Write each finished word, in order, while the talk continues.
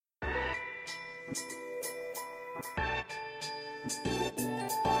Hello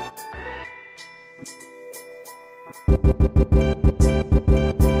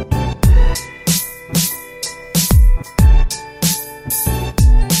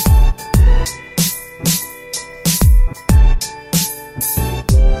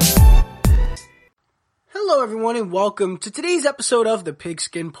everyone and welcome to today's episode of the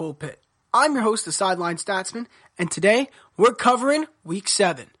Pigskin Pulpit. I'm your host, the Sideline Statsman, and today we're covering Week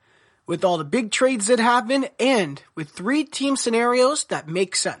 7 with all the big trades that happen and with 3 team scenarios that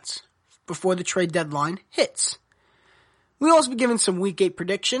make sense before the trade deadline hits. We'll also be giving some Week 8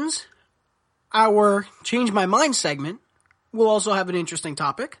 predictions. Our Change My Mind segment will also have an interesting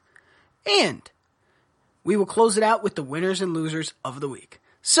topic, and we will close it out with the winners and losers of the week.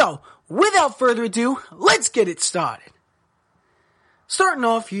 So, without further ado, let's get it started. Starting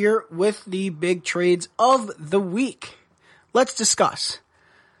off here with the big trades of the week. Let's discuss.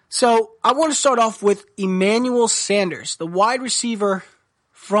 So, I want to start off with Emmanuel Sanders, the wide receiver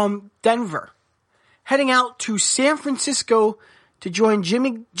from Denver, heading out to San Francisco to join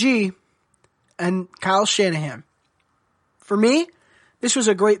Jimmy G and Kyle Shanahan. For me, this was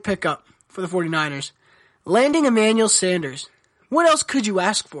a great pickup for the 49ers. Landing Emmanuel Sanders. What else could you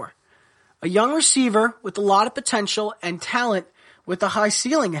ask for? A young receiver with a lot of potential and talent with a high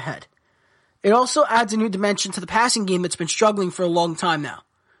ceiling ahead. It also adds a new dimension to the passing game that's been struggling for a long time now,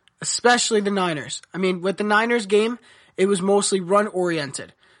 especially the Niners. I mean, with the Niners game, it was mostly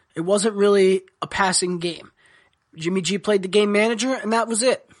run-oriented. It wasn't really a passing game. Jimmy G played the game manager, and that was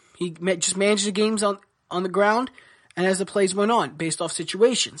it. He just managed the games on the ground, and as the plays went on, based off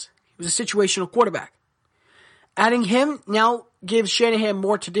situations. He was a situational quarterback. Adding him now gives Shanahan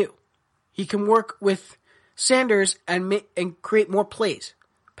more to do. He can work with Sanders and create more plays,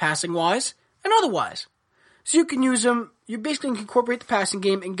 passing-wise and otherwise. So you can use him, you basically can incorporate the passing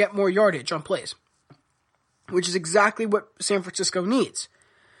game and get more yardage on plays, which is exactly what San Francisco needs.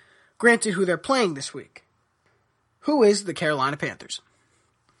 Granted who they're playing this week. Who is the Carolina Panthers?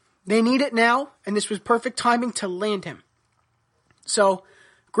 They need it now, and this was perfect timing to land him. So,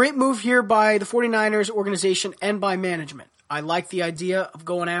 great move here by the 49ers organization and by management. I like the idea of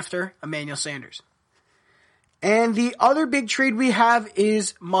going after Emmanuel Sanders. And the other big trade we have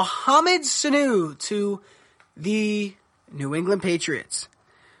is Mohamed Sanu to the New England Patriots.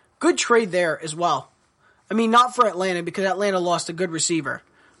 Good trade there as well. I mean, not for Atlanta because Atlanta lost a good receiver.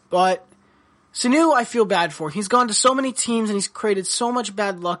 But Sanu, I feel bad for. He's gone to so many teams and he's created so much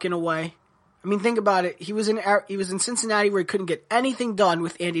bad luck in a way. I mean, think about it. He was in Cincinnati where he couldn't get anything done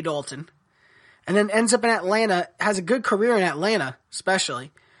with Andy Dalton. And then ends up in Atlanta, has a good career in Atlanta,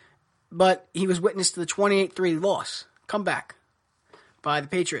 especially. But he was witness to the 28-3 loss, comeback by the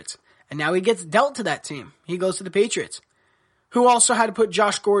Patriots. And now he gets dealt to that team. He goes to the Patriots, who also had to put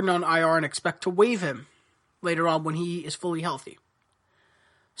Josh Gordon on IR and expect to waive him later on when he is fully healthy.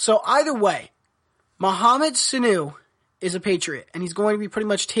 So either way, Mohamed Sanu is a Patriot, and he's going to be pretty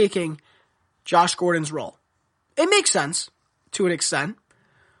much taking Josh Gordon's role. It makes sense to an extent,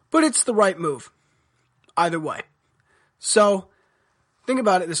 but it's the right move either way. So think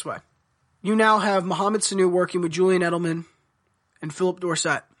about it this way. You now have Mohamed Sanu working with Julian Edelman and Philip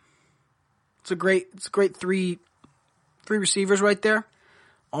Dorsett. It's a great three receivers right there.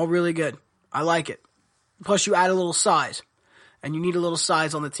 All really good. I like it. Plus you add a little size, and you need a little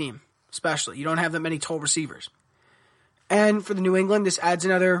size on the team, especially. You don't have that many tall receivers. And for the New England, this adds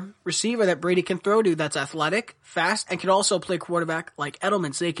another receiver that Brady can throw to that's athletic, fast, and can also play quarterback like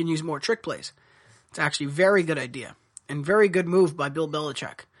Edelman so they can use more trick plays. It's actually a very good idea and very good move by Bill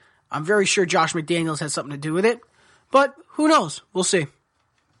Belichick. I'm very sure Josh McDaniels has something to do with it, but who knows? We'll see.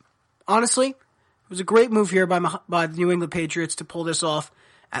 Honestly, it was a great move here by the New England Patriots to pull this off.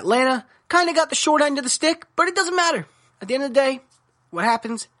 Atlanta kind of got the short end of the stick, but it doesn't matter. At the end of the day, what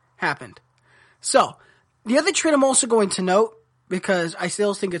happens, happened. So, the other trade I'm also going to note, because I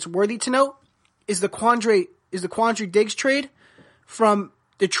still think it's worthy to note, is the Quandre Diggs trade from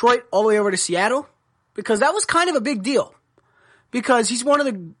Detroit all the way over to Seattle, because that was kind of a big deal. Because he's one of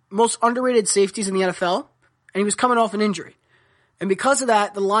the most underrated safeties in the NFL, and he was coming off an injury. And because of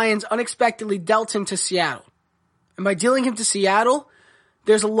that, the Lions unexpectedly dealt him to Seattle. And by dealing him to Seattle,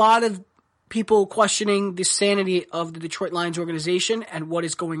 there's a lot of people questioning the sanity of the Detroit Lions organization and what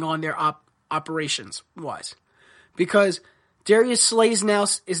is going on there operations-wise. Because Darius Slay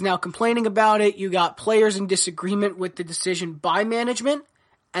is now complaining about it. You got players in disagreement with the decision by management,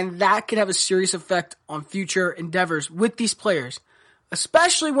 and that could have a serious effect on future endeavors with these players,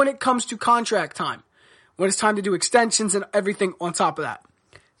 especially when it comes to contract time, when it's time to do extensions and everything on top of that.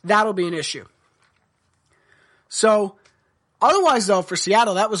 That'll be an issue. So, otherwise though, for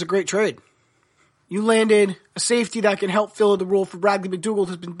Seattle, that was a great trade. You landed a safety that can help fill the role for Bradley McDougald,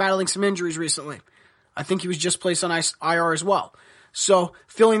 who's been battling some injuries recently. I think he was just placed on IR as well. So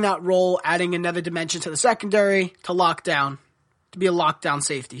filling that role, adding another dimension to the secondary, to lock down, to be a lockdown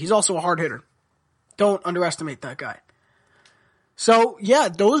safety. He's also a hard hitter. Don't underestimate that guy. So yeah,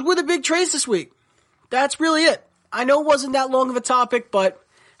 those were the big trades this week. That's really it. I know it wasn't that long of a topic, but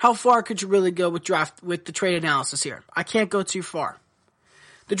how far could you really go with the trade analysis here? I can't go too far.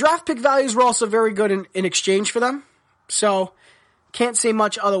 The draft pick values were also very good in exchange for them, so can't say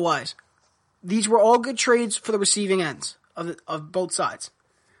much otherwise. These were all good trades for the receiving ends of both sides.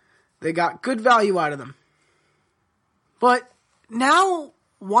 They got good value out of them. But now,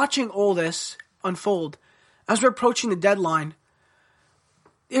 watching all this unfold, as we're approaching the deadline,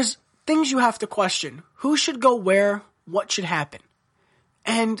 there's things you have to question. Who should go where? What should happen?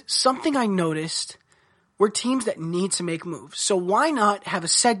 And something I noticed were teams that need to make moves. So why not have a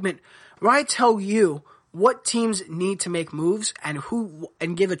segment where I tell you what teams need to make moves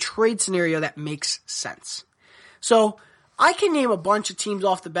and give a trade scenario that makes sense. So I can name a bunch of teams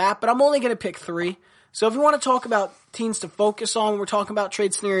off the bat, but I'm only going to pick 3. So if you want to talk about teams to focus on when we're talking about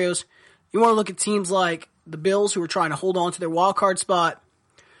trade scenarios, you want to look at teams like the Bills, who are trying to hold on to their wild card spot.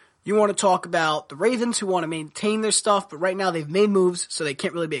 You want to talk about the Ravens, who want to maintain their stuff, but right now they've made moves, so they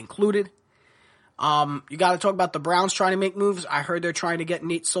can't really be included. You got to talk about the Browns trying to make moves. I heard they're trying to get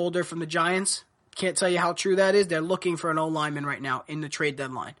Nate Solder from the Giants. Can't tell you how true that is. They're looking for an O-lineman right now in the trade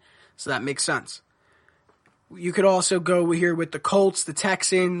deadline, so that makes sense. You could also go here with the Colts, the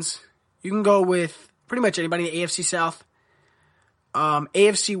Texans. You can go with pretty much anybody in the AFC South.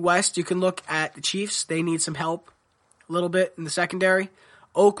 AFC West, you can look at the Chiefs. They need some help a little bit in the secondary.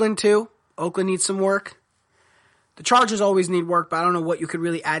 Oakland, too. Oakland needs some work. The Chargers always need work, but I don't know what you could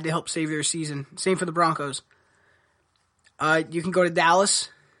really add to help save your season. Same for the Broncos. You can go to Dallas.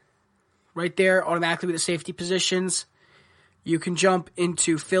 Right there, automatically with the safety positions. You can jump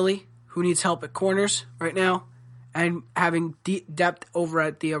into Philly, who needs help at corners right now, and having depth over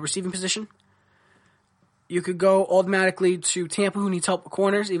at the receiving position. You could go automatically to Tampa, who needs help with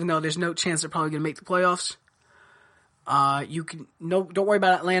corners, even though there's no chance they're probably going to make the playoffs. Don't worry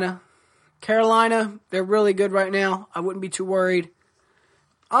about Atlanta. Carolina, they're really good right now. I wouldn't be too worried.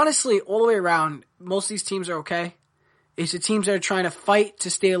 Honestly, all the way around, most of these teams are okay. It's the teams that are trying to fight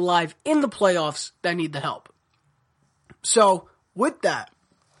to stay alive in the playoffs that need the help. So, with that,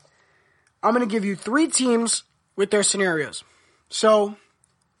 I'm going to give you 3 teams with their scenarios. So,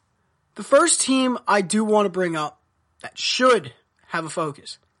 the first team I do want to bring up that should have a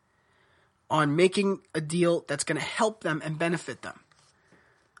focus on making a deal that's going to help them and benefit them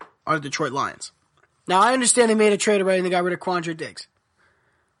are the Detroit Lions. Now, I understand they made a trade already and they got rid of Quandre Diggs.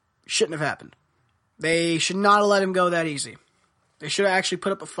 Shouldn't have happened. They should not have let him go that easy. They should have actually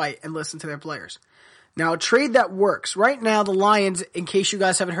put up a fight and listened to their players. Now, a trade that works. Right now, the Lions, in case you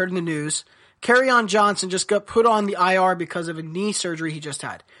guys haven't heard in the news, Kerryon Johnson just got put on the IR because of a knee surgery he just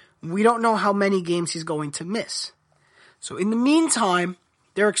had. We don't know how many games he's going to miss. So in the meantime,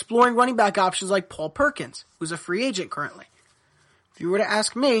 they're exploring running back options like Paul Perkins, who's a free agent currently. If you were to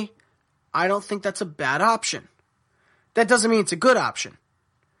ask me, I don't think that's a bad option. That doesn't mean it's a good option.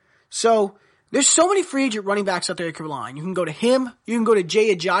 So, there's so many free agent running backs out there you can rely on. You can go to him. You can go to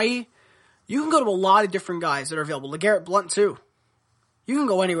Jay Ajayi. You can go to a lot of different guys that are available. LeGarrette Blount, too. You can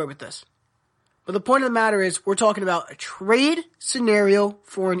go anywhere with this. But the point of the matter is, we're talking about a trade scenario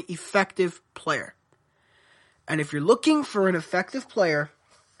for an effective player. And if you're looking for an effective player,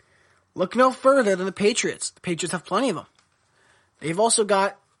 look no further than the Patriots. The Patriots have plenty of them. They've also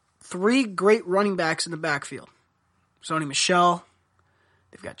got 3 great running backs in the backfield. Sony Michel.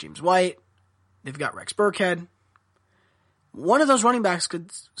 They've got James White. They've got Rex Burkhead. One of those running backs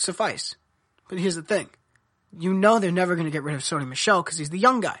could suffice. But here's the thing. You know they're never going to get rid of Sony Michel because he's the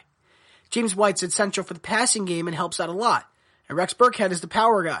young guy. James White's essential for the passing game and helps out a lot. And Rex Burkhead is the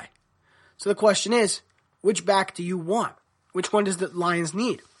power guy. So the question is, which back do you want? Which one does the Lions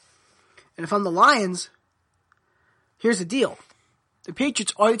need? And if I'm the Lions, here's the deal. The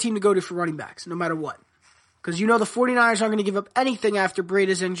Patriots are the team to go to for running backs, no matter what. Because you know the 49ers aren't going to give up anything after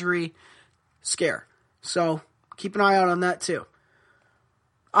Breida's injury scare. So, keep an eye out on that too.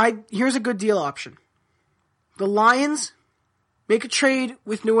 Here's a good deal option. The Lions make a trade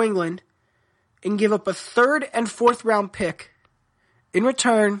with New England and give up a 3rd and 4th round pick in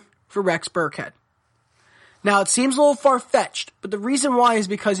return for Rex Burkhead. Now, it seems a little far-fetched, but the reason why is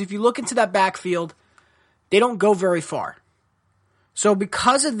because if you look into that backfield, they don't go very far. So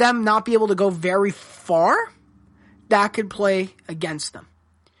because of them not be able to go very far, that could play against them.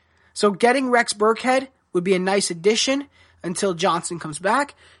 So getting Rex Burkhead would be a nice addition, until Johnson comes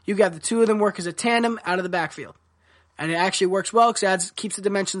back. You have the two of them work as a tandem out of the backfield. And it actually works well because it keeps the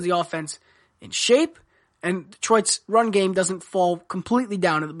dimensions of the offense in shape, and Detroit's run game doesn't fall completely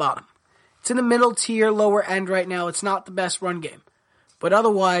down at the bottom. It's in the middle tier, lower end right now. It's not the best run game. But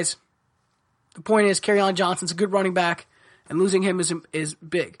otherwise, the point is, Kerryon Johnson's a good running back, and losing him is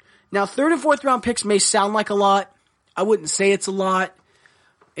big. Now, 3rd and 4th round picks may sound like a lot. I wouldn't say it's a lot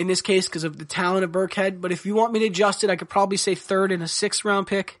in this case because of the talent of Burkhead, but if you want me to adjust it, I could probably say 3rd and a 6th round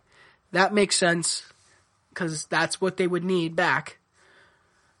pick. That makes sense because that's what they would need back.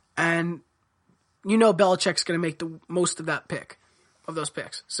 And you know Belichick's going to make the most of that pick, of those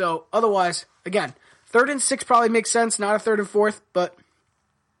picks. So otherwise, again, 3rd and 6th probably makes sense, not a 3rd and 4th, but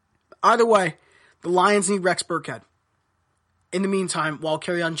either way, the Lions need Rex Burkhead. In the meantime, while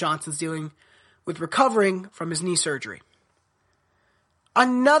Kerryon Johnson's dealing with recovering from his knee surgery.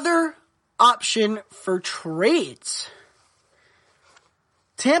 Another option for trades.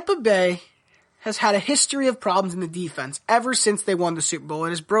 Tampa Bay has had a history of problems in the defense ever since they won the Super Bowl. It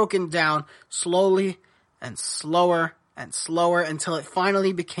has broken down slowly and slower and slower until it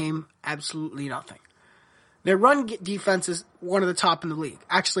finally became absolutely nothing. Their run defense is one of the top in the league.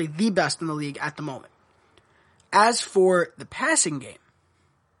 Actually, the best in the league at the moment. As for the passing game,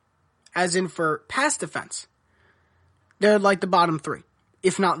 as in for pass defense, they're like the bottom 3,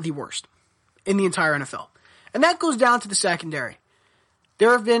 if not the worst, in the entire NFL. And that goes down to the secondary.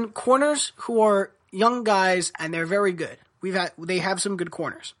 There have been corners who are young guys, and they're very good. They have some good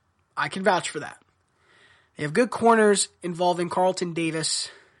corners. I can vouch for that. They have good corners involving Carlton Davis,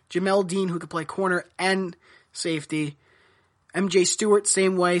 Jamel Dean, who could play corner and safety, MJ Stewart,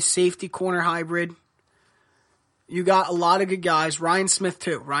 same way, safety corner hybrid. You got a lot of good guys. Ryan Smith,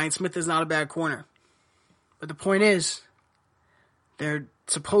 too. Ryan Smith is not a bad corner. But the point is, they're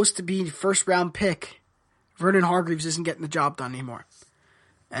supposed to be first-round pick. Vernon Hargreaves isn't getting the job done anymore.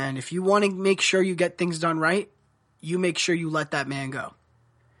 And if you want to make sure you get things done right, you make sure you let that man go.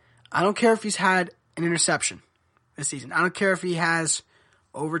 I don't care if he's had an interception this season. I don't care if he has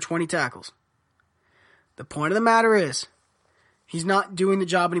over 20 tackles. The point of the matter is, he's not doing the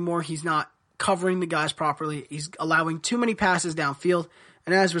job anymore. He's not covering the guys properly. He's allowing too many passes downfield,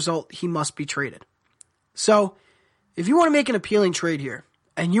 and as a result, he must be traded. So, if you want to make an appealing trade here,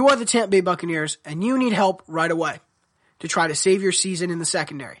 and you are the Tampa Bay Buccaneers, and you need help right away to try to save your season in the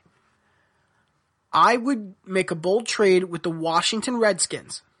secondary, I would make a bold trade with the Washington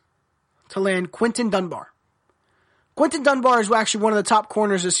Redskins to land Quinton Dunbar. Quinton Dunbar is actually one of the top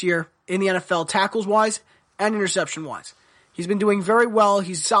corners this year in the NFL, tackles-wise and interception-wise. He's been doing very well.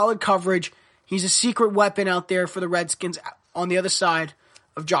 He's solid coverage. He's a secret weapon out there for the Redskins on the other side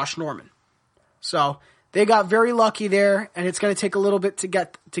of Josh Norman. So they got very lucky there, and it's going to take a little bit to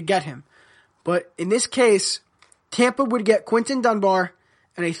get him. But in this case, Tampa would get Quinton Dunbar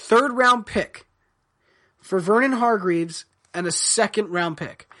and a 3rd-round pick for Vernon Hargreaves and a 2nd-round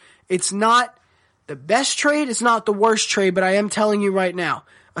pick. It's not the best trade. It's not the worst trade, but I am telling you right now,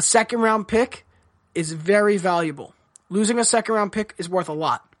 a 2nd-round pick is very valuable. Losing a 2nd-round pick is worth a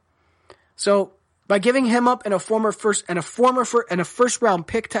lot. So by giving him up and a first-round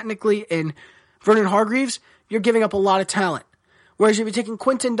pick technically in Vernon Hargreaves, you're giving up a lot of talent. Whereas if you're taking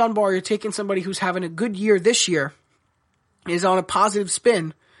Quinton Dunbar, you're taking somebody who's having a good year this year, is on a positive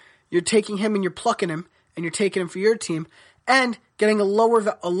spin. You're taking him and you're plucking him, and you're taking him for your team, and getting a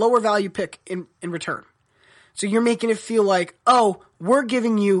lower value pick in return. So you're making it feel like, oh, we're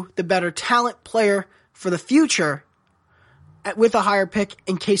giving you the better talent player for the future with a higher pick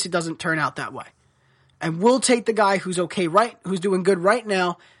in case it doesn't turn out that way. And we'll take the guy who's who's doing good right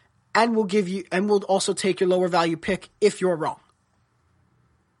now, and we'll also take your lower value pick if you're wrong.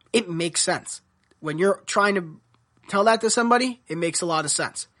 It makes sense. When you're trying to tell that to somebody, it makes a lot of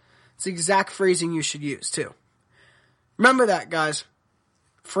sense. It's the exact phrasing you should use too. Remember that, guys.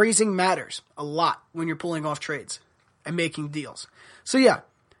 Phrasing matters a lot when you're pulling off trades and making deals. So yeah,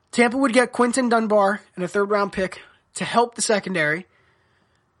 Tampa would get Quinton Dunbar and a 3rd-round pick to help the secondary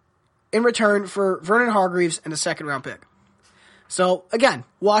in return for Vernon Hargreaves and a 2nd-round pick. So again,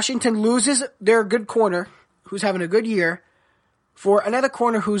 Washington loses their good corner, who's having a good year, for another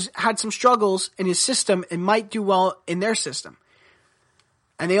corner who's had some struggles in his system and might do well in their system.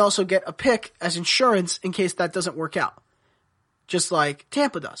 And they also get a pick as insurance in case that doesn't work out, just like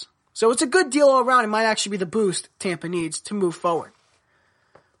Tampa does. So it's a good deal all around. It might actually be the boost Tampa needs to move forward.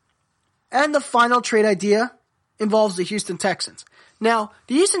 And the final trade idea involves the Houston Texans. Now,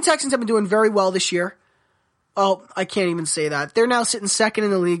 the Houston Texans have been doing very well this year. Oh, I can't even say that. They're now sitting 2nd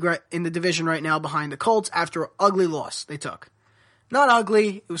in the league, in the division right now, behind the Colts after an ugly loss they took. Not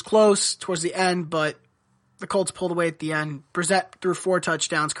ugly. It was close towards the end, but the Colts pulled away at the end. Brissett threw 4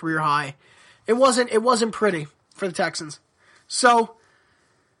 touchdowns, career high. It wasn't pretty for the Texans. So,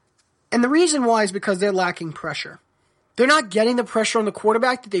 and the reason why is because they're lacking pressure. They're not getting the pressure on the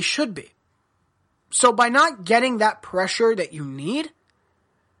quarterback that they should be. So by not getting that pressure that you need,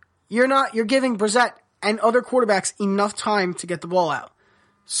 you're giving Brissett and other quarterbacks enough time to get the ball out.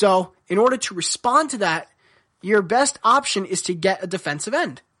 So in order to respond to that, your best option is to get a defensive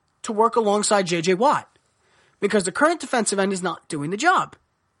end to work alongside J.J. Watt. Because the current defensive end is not doing the job.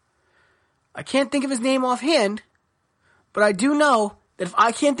 I can't think of his name offhand, but I do know that if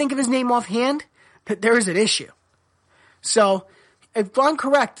I can't think of his name offhand, that there is an issue. So, if I'm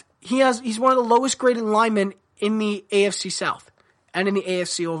correct, he's one of the lowest graded linemen in the AFC South and in the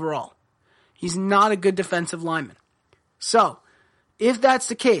AFC overall. He's not a good defensive lineman. So, if that's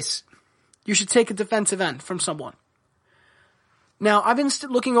the case, you should take a defensive end from someone. Now, I've been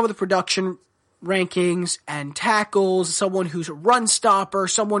looking over the production rankings and tackles, someone who's a run stopper,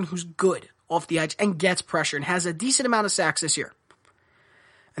 someone who's good off the edge and gets pressure and has a decent amount of sacks this year.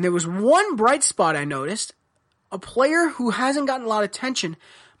 And there was one bright spot I noticed, a player who hasn't gotten a lot of attention,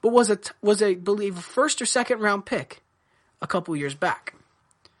 but was I believe a first or second round pick a couple years back.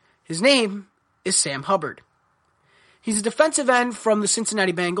 His name is Sam Hubbard. He's a defensive end from the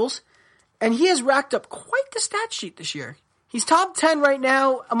Cincinnati Bengals, and he has racked up quite the stat sheet this year. He's top 10 right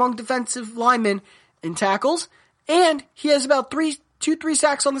now among defensive linemen in tackles, and he has about 3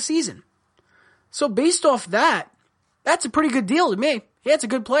 sacks on the season. So based off that, that's a pretty good deal to me. Yeah, it's a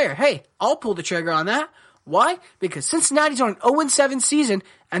good player. Hey, I'll pull the trigger on that. Why? Because Cincinnati's on an 0-7 season,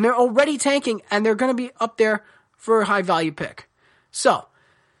 and they're already tanking, and they're going to be up there for a high-value pick. So,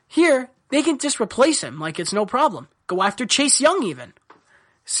 here, they can just replace him like it's no problem. Go after Chase Young even.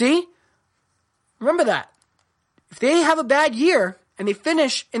 See? Remember that. If they have a bad year, and they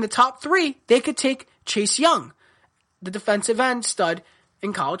finish in the top 3, they could take Chase Young, the defensive end stud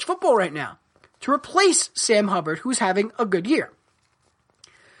in college football right now, to replace Sam Hubbard, who's having a good year.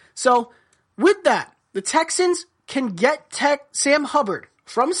 So, with that, the Texans can get Sam Hubbard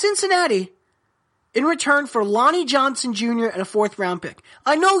from Cincinnati in return for Lonnie Johnson Jr. and a 4th-round pick.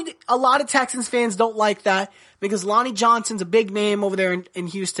 I know a lot of Texans fans don't like that because Lonnie Johnson's a big name over there in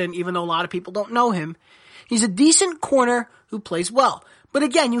Houston, even though a lot of people don't know him. He's a decent corner who plays well. But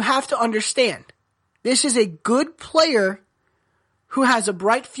again, you have to understand, this is a good player who has a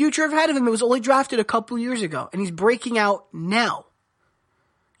bright future ahead of him. It was only drafted a couple years ago, and he's breaking out now.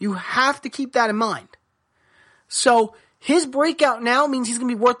 You have to keep that in mind. So, his breakout now means he's going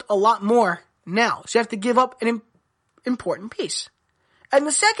to be worth a lot more now. So you have to give up an important piece. And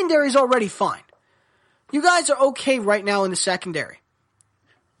the secondary is already fine. You guys are okay right now in the secondary.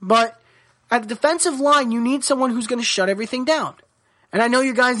 But at the defensive line, you need someone who's going to shut everything down. And I know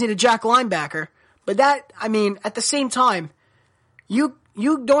you guys need a jack linebacker, but at the same time, you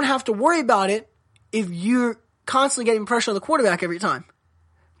don't have to worry about it if you're constantly getting pressure on the quarterback every time.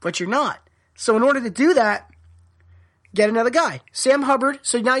 But you're not. So in order to do that, get another guy. Sam Hubbard.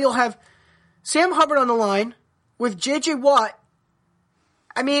 So now you'll have Sam Hubbard on the line with J.J. Watt.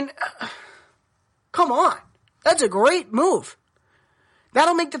 Come on. That's a great move.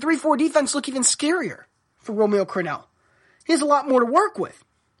 That'll make the 3-4 defense look even scarier for Romeo Crennel. He has a lot more to work with.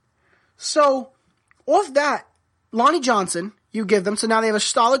 So, off that, Lonnie Johnson, you give them. So now they have a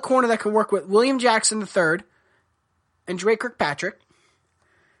solid corner that can work with William Jackson III and Dre Kirkpatrick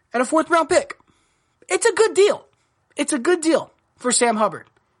and a 4th-round pick. It's a good deal. It's a good deal for Sam Hubbard.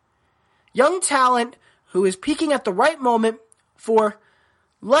 Young talent who is peaking at the right moment for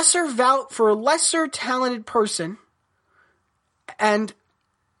a lesser talented person and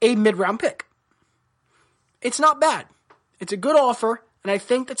a mid-round pick. It's not bad. It's a good offer, and I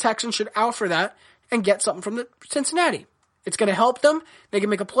think the Texans should offer that and get something from the Cincinnati. It's going to help them. They can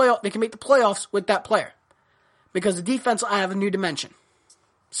make the playoffs with that player because the defense will have a new dimension.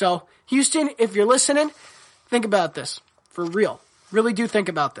 So, Houston, if you're listening, think about this. For real. Really do think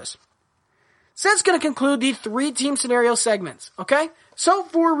about this. So that's going to conclude the 3-team scenario segments, okay? So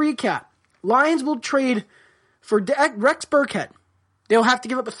for a recap, Lions will trade for Rex Burkhead. They'll have to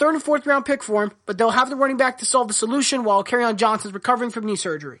give up a 3rd and 4th round pick for him, but they'll have the running back to solve the solution while Kerryon Johnson's recovering from knee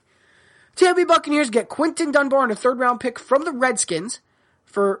surgery. Tampa Bay Buccaneers get Quinton Dunbar and a 3rd round pick from the Redskins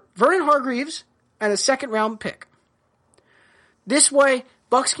for Vernon Hargreaves and a 2nd round pick. This way,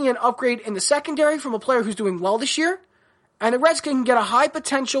 Bucs can get an upgrade in the secondary from a player who's doing well this year, and the Redskins can get a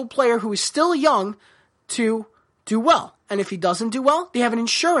high-potential player who is still young to do well. And if he doesn't do well, they have an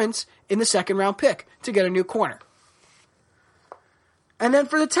insurance in the 2nd-round pick to get a new corner. And then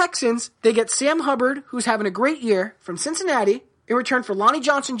for the Texans, they get Sam Hubbard, who's having a great year, from Cincinnati, in return for Lonnie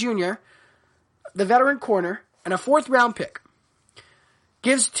Johnson Jr., the veteran corner, and a 4th-round pick.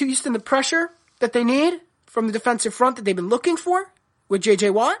 Gives Houston the pressure that they need from the defensive front that they've been looking for with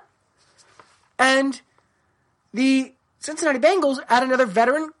J.J. Watt. And the Cincinnati Bengals add another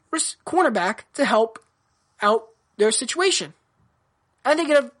veteran cornerback to help out their situation. And they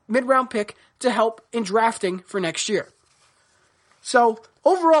get a mid-round pick to help in drafting for next year. So,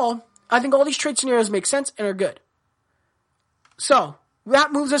 overall, I think all these trade scenarios make sense and are good. So,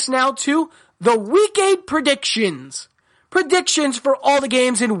 that moves us now to the Week 8 predictions. Predictions for all the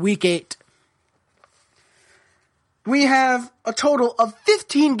games in Week 8. We have a total of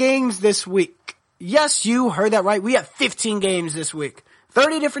 15 games this week. Yes, you heard that right. We have 15 games this week.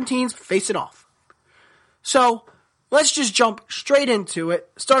 30 different teams facing off. So, let's just jump straight into it.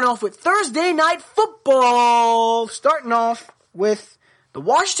 Starting off with Thursday Night Football. Starting off with the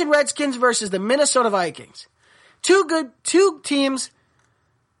Washington Redskins versus the Minnesota Vikings. Two teams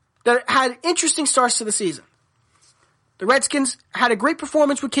that had interesting starts to the season. The Redskins had a great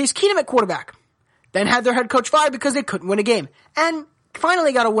performance with Case Keenum at quarterback. Then had their head coach fired because they couldn't win a game. And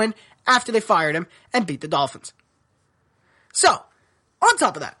finally got a win after they fired him and beat the Dolphins. So, on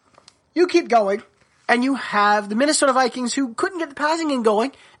top of that, you keep going, and you have the Minnesota Vikings who couldn't get the passing game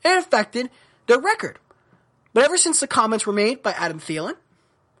going, and it affected their record. But ever since the comments were made by Adam Thielen,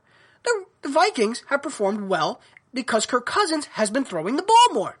 the Vikings have performed well because Kirk Cousins has been throwing the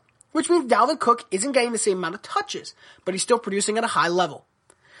ball more, which means Dalvin Cook isn't getting the same amount of touches, but he's still producing at a high level.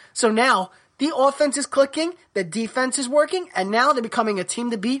 So now, the offense is clicking, the defense is working, and now they're becoming a team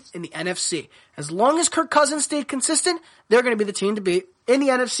to beat in the NFC. As long as Kirk Cousins stayed consistent, they're going to be the team to beat in the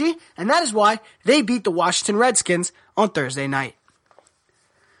NFC, and that is why they beat the Washington Redskins on Thursday night.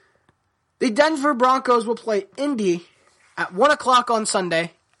 The Denver Broncos will play Indy at 1 o'clock on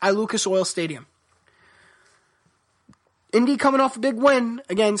Sunday at Lucas Oil Stadium. Indy, coming off a big win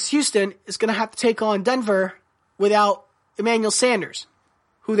against Houston, is going to have to take on Denver without Emmanuel Sanders,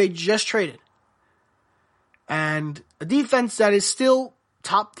 who they just traded. And a defense that is still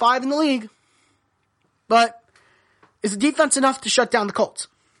top 5 in the league. But is the defense enough to shut down the Colts?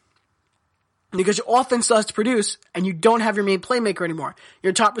 Because your offense starts to produce, and you don't have your main playmaker anymore.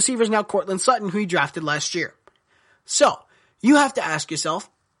 Your top receiver is now Cortland Sutton, who you drafted last year. So, you have to ask yourself,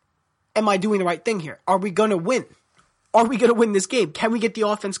 am I doing the right thing here? Are we going to win? Are we going to win this game? Can we get the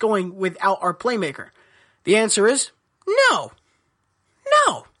offense going without our playmaker? The answer is no.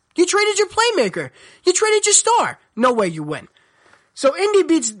 No. You traded your playmaker. You traded your star. No way you win. So Indy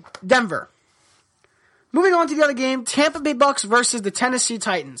beats Denver. Moving on to the other game, Tampa Bay Bucks versus the Tennessee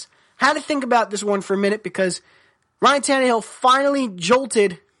Titans. Had to think about this one for a minute because Ryan Tannehill finally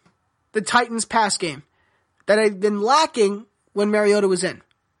jolted the Titans pass game that had been lacking when Mariota was in.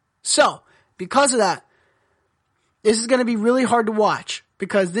 So, because of that, this is going to be really hard to watch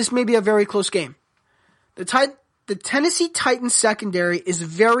because this may be a very close game. The Tennessee Titans secondary is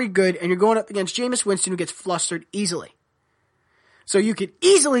very good, and you're going up against Jameis Winston, who gets flustered easily. So you could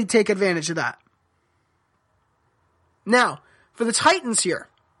easily take advantage of that. Now, for the Titans here,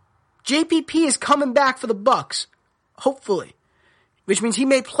 JPP is coming back for the Bucks, hopefully, which means he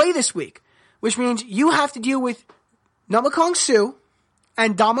may play this week, which means you have to deal with Ndamukong Suh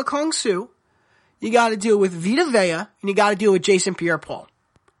and Ndamukong Suh. You got to deal with Vita Vea, and you got to deal with Jason Pierre-Paul.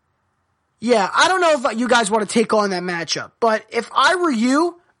 Yeah, I don't know if you guys want to take on that matchup, but if I were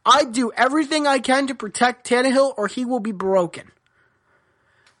you, I'd do everything I can to protect Tannehill or he will be broken,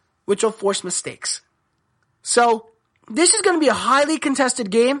 which will force mistakes. So, this is going to be a highly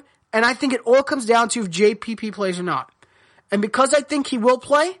contested game, and I think it all comes down to if JPP plays or not. And because I think he will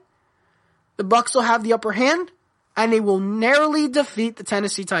play, the Bucks will have the upper hand, and they will narrowly defeat the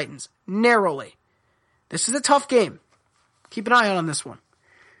Tennessee Titans. Narrowly. This is a tough game. Keep an eye out on this one.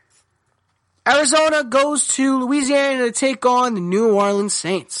 Arizona goes to Louisiana to take on the New Orleans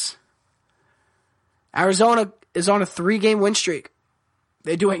Saints. Arizona is on a 3-game win streak.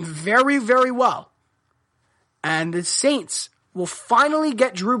 They're doing very, very well. And the Saints will finally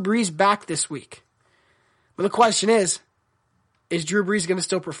get Drew Brees back this week. But the question is Drew Brees going to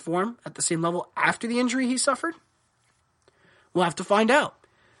still perform at the same level after the injury he suffered? We'll have to find out.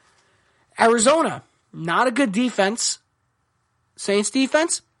 Arizona, not a good defense. Saints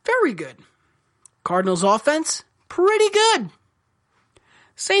defense, very good. Cardinals offense, pretty good.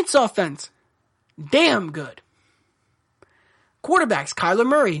 Saints offense, damn good. Quarterbacks, Kyler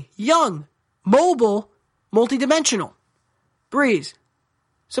Murray, young, mobile, multidimensional. Breeze,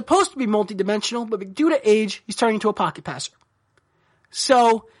 supposed to be multidimensional, but due to age, he's turning into a pocket passer.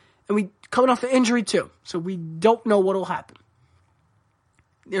 So, and we coming off the injury too, so we don't know what will happen.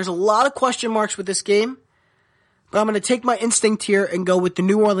 There's a lot of question marks with this game, but I'm going to take my instinct here and go with the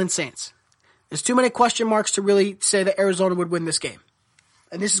New Orleans Saints. There's too many question marks to really say that Arizona would win this game.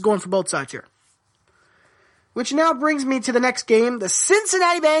 And this is going for both sides here. Which now brings me to the next game, the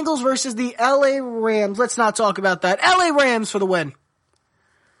Cincinnati Bengals versus the LA Rams. Let's not talk about that. LA Rams for the win.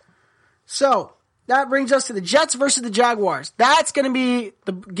 So, that brings us to the Jets versus the Jaguars. That's going to be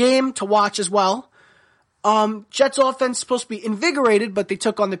the game to watch as well. Jets offense is supposed to be invigorated, but they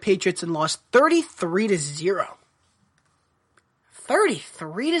took on the Patriots and lost 33-0.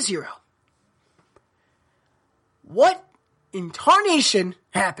 33-0. What in tarnation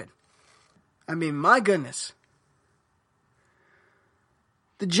happened? I mean, my goodness.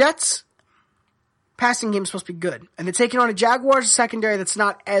 The Jets' passing game is supposed to be good. And they're taking on a Jaguars secondary that's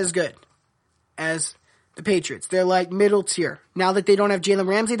not as good as the Patriots. They're like middle tier. Now that they don't have Jalen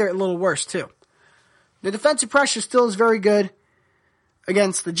Ramsey, they're a little worse too. The defensive pressure still is very good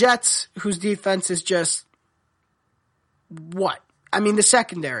against the Jets, whose defense is just what? I mean, the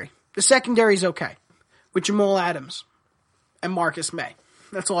secondary. The secondary is okay. With Jamal Adams and Marcus May.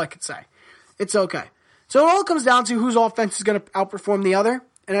 That's all I could say. It's okay. So it all comes down to whose offense is going to outperform the other.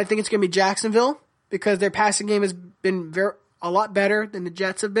 And I think it's going to be Jacksonville because their passing game has been a lot better than the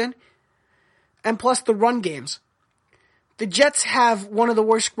Jets have been. And plus the run games. The Jets have one of the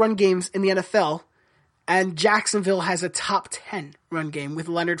worst run games in the NFL. And Jacksonville has a top 10 run game with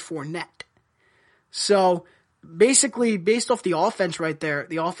Leonard Fournette. So basically, based off the offense right there,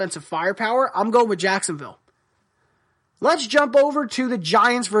 the offensive firepower, I'm going with Jacksonville. Let's jump over to the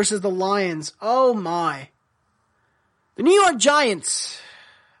Giants versus the Lions. Oh my. The New York Giants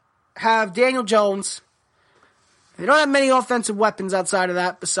have Daniel Jones. They don't have many offensive weapons outside of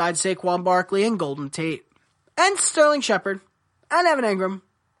that besides Saquon Barkley and Golden Tate. And Sterling Shepard. And Evan Ingram.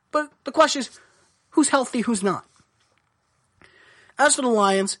 But the question is, who's healthy, who's not? As for the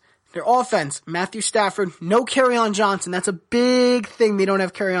Lions, their offense, Matthew Stafford, no Kerryon Johnson. That's a big thing they don't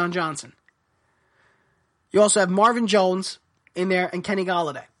have Kerryon Johnson. You also have Marvin Jones in there and Kenny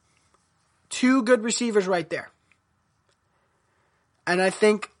Golladay. Two good receivers right there. And I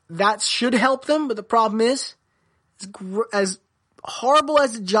think that should help them, but the problem is, as horrible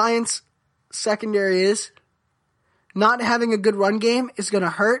as the Giants' secondary is, not having a good run game is going to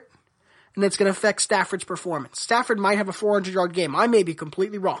hurt, and it's going to affect Stafford's performance. Stafford might have a 400-yard game. I may be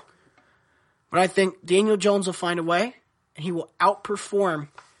completely wrong. But I think Daniel Jones will find a way, and he will outperform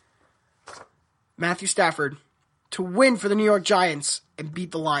Matthew Stafford to win for the New York Giants and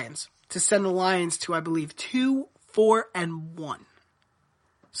beat the Lions. To send the Lions to, I believe, 2-4-1.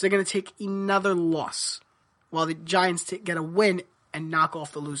 So they're going to take another loss, while the Giants get a win and knock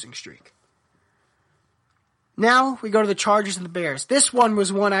off the losing streak. Now we go to the Chargers and the Bears. This one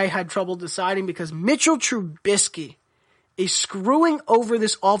was one I had trouble deciding because Mitchell Trubisky is screwing over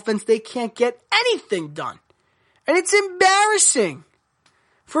this offense. They can't get anything done. And it's embarrassing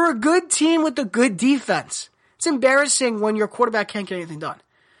for a good team with a good defense. It's embarrassing when your quarterback can't get anything done.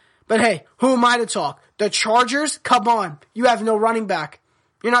 But hey, who am I to talk? The Chargers? Come on. You have no running back.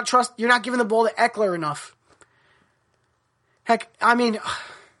 You're not giving the ball to Eckler enough. Heck, I mean,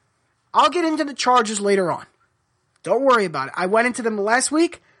 I'll get into the Chargers later on. Don't worry about it. I went into them last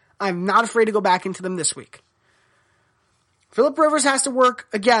week. I'm not afraid to go back into them this week. Phillip Rivers has to work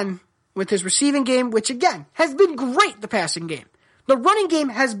again with his receiving game, which again has been great, the passing game. The running game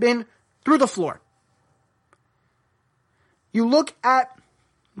has been through the floor. You look at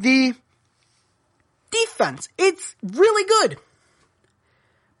the defense. It's really good.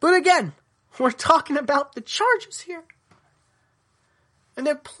 But again, we're talking about the Chargers here. And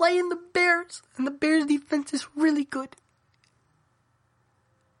they're playing the Bears. And the Bears defense is really good.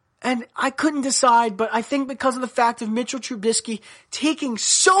 And I couldn't decide, but I think because of the fact of Mitchell Trubisky taking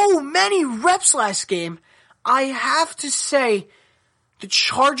so many reps last game, I have to say the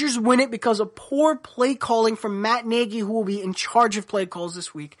Chargers win it because of poor play calling from Matt Nagy, who will be in charge of play calls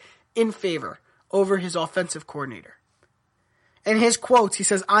this week, in favor over his offensive coordinator. In his quotes, he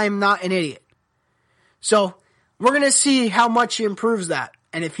says, "I am not an idiot." So we're going to see how much he improves that.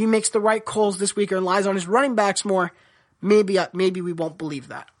 And if he makes the right calls this week or relies on his running backs more, maybe we won't believe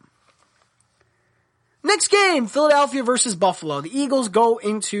that. Next game, Philadelphia versus Buffalo. The Eagles go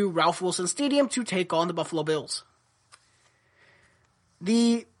into Ralph Wilson Stadium to take on the Buffalo Bills.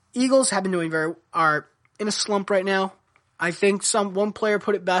 The Eagles have been are in a slump right now. I think one player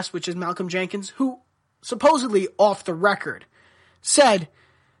put it best, which is Malcolm Jenkins, who supposedly off the record said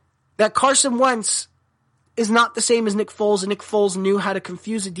that Carson Wentz is not the same as Nick Foles, and Nick Foles knew how to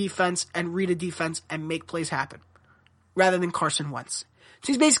confuse a defense and read a defense and make plays happen, rather than Carson Wentz. So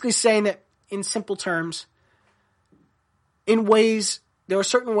he's basically saying that, in simple terms, there are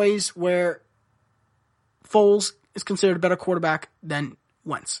certain ways where Foles is considered a better quarterback than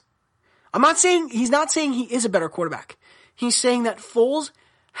Wentz. He's not saying he is a better quarterback. He's saying that Foles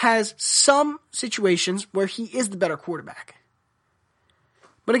has some situations where he is the better quarterback.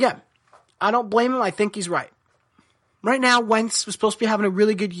 But again, I don't blame him. I think he's right. Right now, Wentz was supposed to be having a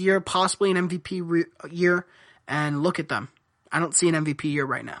really good year, possibly an MVP year, and look at them. I don't see an MVP year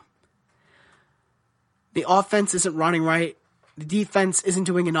right now. The offense isn't running right. The defense isn't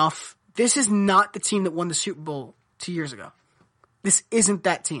doing enough. This is not the team that won the Super Bowl 2 years ago. This isn't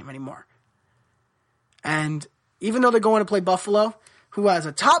that team anymore. And even though they're going to play Buffalo, who has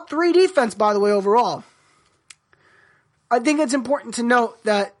a top 3 defense, by the way, overall, I think it's important to note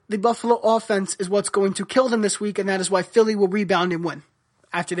that the Buffalo offense is what's going to kill them this week, and that is why Philly will rebound and win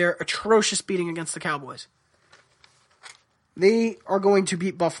after their atrocious beating against the Cowboys. They are going to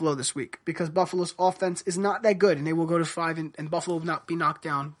beat Buffalo this week because Buffalo's offense is not that good, and they will go to 5, and Buffalo will not be knocked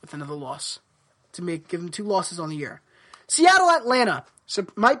down with another loss to give them 2 losses on the year. Seattle, Atlanta. So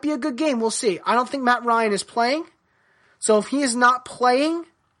might be a good game. We'll see. I don't think Matt Ryan is playing. So if he is not playing,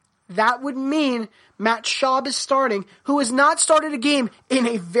 that would mean Matt Schaub is starting, who has not started a game in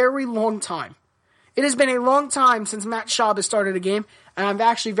a very long time. It has been a long time since Matt Schaub has started a game, and I'm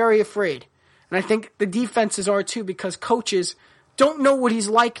actually very afraid. And I think the defenses are too, because coaches don't know what he's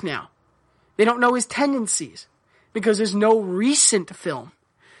like now. They don't know his tendencies because there's no recent film.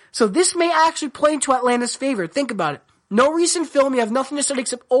 So this may actually play into Atlanta's favor. Think about it. No recent film. You have nothing to study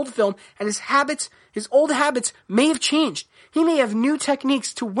except old film, and his old habits may have changed. He may have new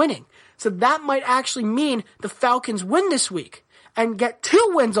techniques to winning. So that might actually mean the Falcons win this week and get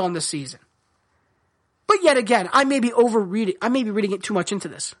 2 wins on the season. But yet again, I may be reading it too much into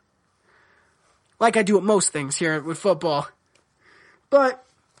this. Like I do with most things here with football. But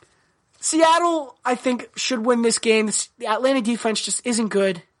Seattle, I think, should win this game. The Atlanta defense just isn't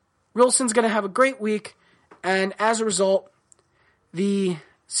good. Wilson's going to have a great week. And as a result, the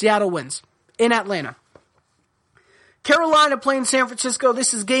Seattle wins in Atlanta. Carolina playing San Francisco.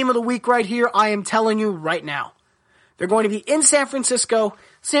 This is game of the week right here. I am telling you right now. They're going to be in San Francisco.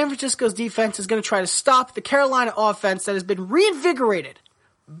 San Francisco's defense is going to try to stop the Carolina offense that has been reinvigorated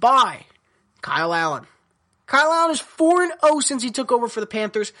by Kyle Allen. Kyle Allen is 4-0 since he took over for the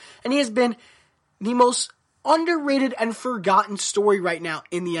Panthers, and he has been the most underrated and forgotten story right now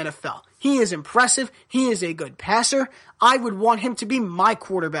in the NFL. He is impressive. He is a good passer. I would want him to be my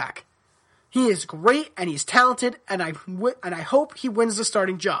quarterback. He is great, and he's talented, and I hope he wins the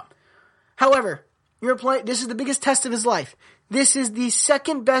starting job. However, this is the biggest test of his life. This is the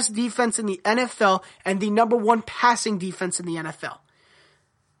second best defense in the NFL and the number 1 passing defense in the NFL.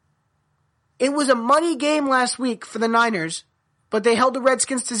 It was a money game last week for the Niners, but they held the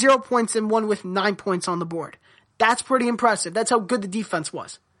Redskins to 0 points and won with 9 points on the board. That's pretty impressive. That's how good the defense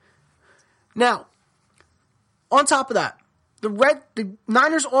was. Now, on top of that, the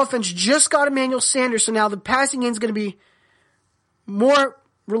Niners offense just got Emmanuel Sanders, so now the passing game is going to be more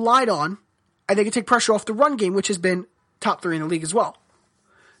relied on, and they can take pressure off the run game, which has been top 3 in the league as well.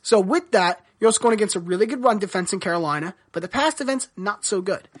 So with that, you're also going against a really good run defense in Carolina, but the pass defense, not so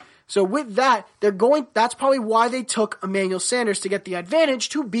good. So with that, that's probably why they took Emmanuel Sanders to get the advantage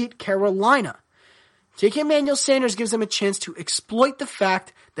to beat Carolina. Taking Emmanuel Sanders gives them a chance to exploit the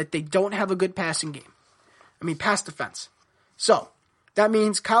fact that they don't have a good pass defense. So, that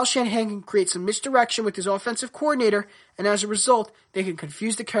means Kyle Shanahan can create some misdirection with his offensive coordinator, and as a result, they can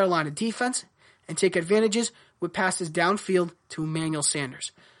confuse the Carolina defense and take advantages with passes downfield to Emmanuel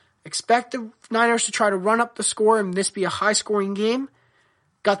Sanders. Expect the Niners to try to run up the score and this be a high-scoring game.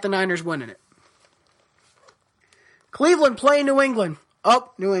 Got the Niners winning it. Cleveland playing New England.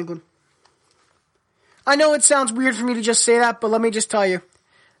 Oh, New England. I know it sounds weird for me to just say that, but let me just tell you.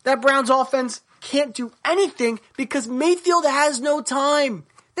 That Browns offense can't do anything because Mayfield has no time.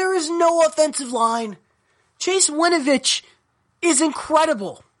 There is no offensive line. Chase Winovich is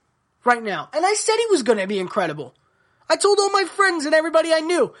incredible right now. And I said he was going to be incredible. I told all my friends and everybody I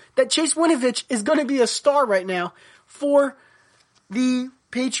knew that Chase Winovich is going to be a star right now for the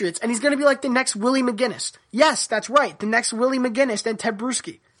Patriots. And he's going to be like the next Willie McGinnis. Yes, that's right. The next Willie McGinnis and Ted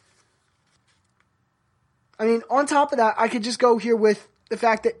Bruschi. I mean, on top of that, I could just go here with the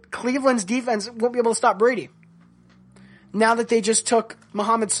fact that Cleveland's defense won't be able to stop Brady. Now that they just took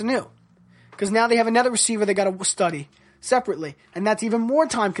Mohamed Sanu. Because now they have another receiver they got to study separately. And that's even more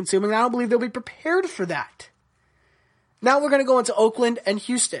time consuming. I don't believe they'll be prepared for that. Now we're going to go into Oakland and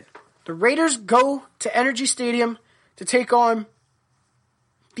Houston. The Raiders go to Energy Stadium to take on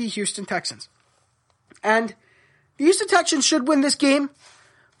the Houston Texans. And the Houston Texans should win this game,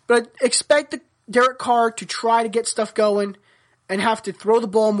 but expect Derek Carr to try to get stuff going and have to throw the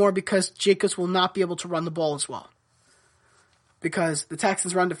ball more because Jacobs will not be able to run the ball as well. because the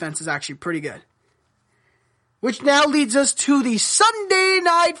Texans' run defense is actually pretty good. Which now leads us to the Sunday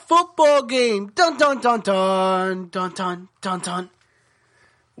Night Football game. Dun, dun, dun, dun, dun, dun, dun, dun.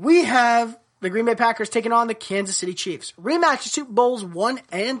 We have the Green Bay Packers taking on the Kansas City Chiefs. Rematch of Super Bowls 1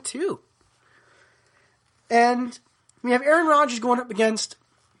 and 2. And we have Aaron Rodgers going up against...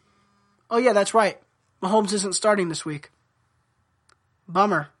 Oh yeah, that's right. Mahomes isn't starting this week.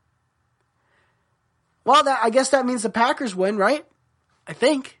 Bummer. Well, I guess that means the Packers win, right? I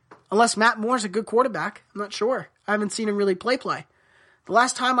think. Unless Matt Moore's a good quarterback. I'm not sure. I haven't seen him really play. The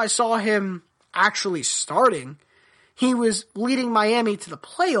last time I saw him actually starting, he was leading Miami to the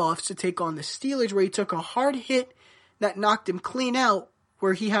playoffs to take on the Steelers, where he took a hard hit that knocked him clean out,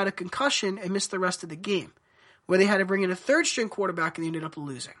 where he had a concussion and missed the rest of the game, where they had to bring in a third-string quarterback and they ended up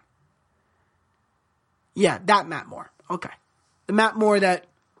losing. Yeah, that Matt Moore. Okay. The Matt Moore that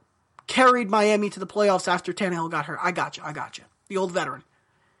carried Miami to the playoffs after Tannehill got hurt. I got you. The old veteran.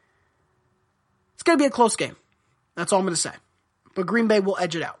 It's going to be a close game. That's all I'm going to say. But Green Bay will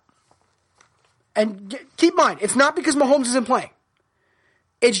edge it out. And keep in mind, it's not because Mahomes isn't playing.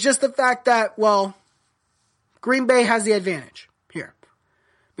 It's just the fact that, well, Green Bay has the advantage here.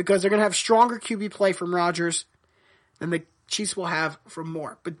 Because they're going to have stronger QB play from Rodgers than the Chiefs will have from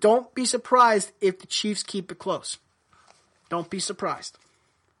Moore. But don't be surprised if the Chiefs keep it close. Don't be surprised.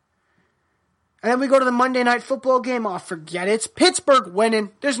 And then we go to the Monday Night Football game. Oh, forget it. It's Pittsburgh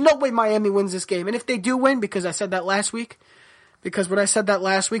winning. There's no way Miami wins this game. And if they do win, because I said that last week,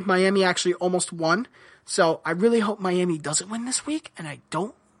 Miami actually almost won. So I really hope Miami doesn't win this week and I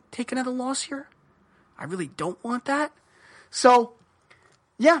don't take another loss here. I really don't want that. So,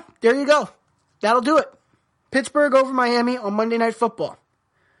 yeah, there you go. That'll do it. Pittsburgh over Miami on Monday Night Football.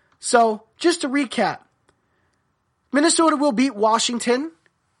 So, just to recap, Minnesota will beat Washington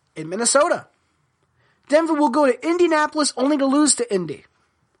in Minnesota. Denver will go to Indianapolis only to lose to Indy.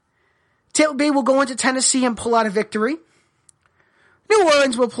 Tampa Bay will go into Tennessee and pull out a victory. New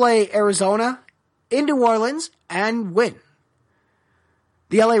Orleans will play Arizona in New Orleans and win.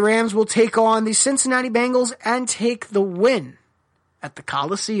 The LA Rams will take on the Cincinnati Bengals and take the win at the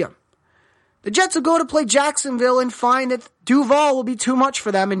Coliseum. The Jets will go to play Jacksonville and find that Duval will be too much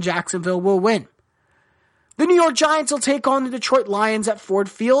for them and Jacksonville will win. The New York Giants will take on the Detroit Lions at Ford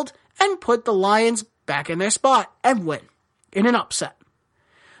Field and put the Lions back in their spot and win in an upset.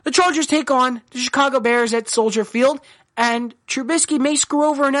 The Chargers take on the Chicago Bears at Soldier Field, and Trubisky may screw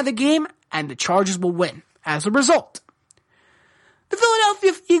over another game, and the Chargers will win as a result. The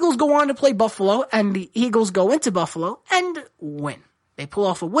Philadelphia Eagles go on to play Buffalo, and the Eagles go into Buffalo and win. They pull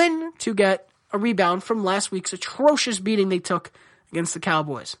off a win to get a rebound from last week's atrocious beating they took against the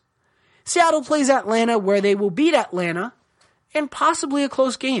Cowboys. Seattle plays Atlanta, where they will beat Atlanta in possibly a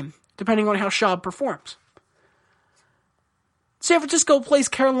close game, depending on how Schaub performs. San Francisco plays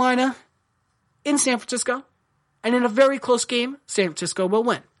Carolina in San Francisco, and in a very close game, San Francisco will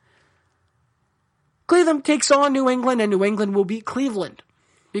win. Cleveland takes on New England, and New England will beat Cleveland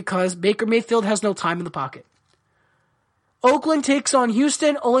because Baker Mayfield has no time in the pocket. Oakland takes on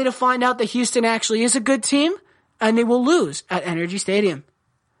Houston, only to find out that Houston actually is a good team, and they will lose at Energy Stadium.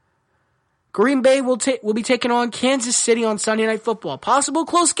 Green Bay will be taking on Kansas City on Sunday Night Football. Possible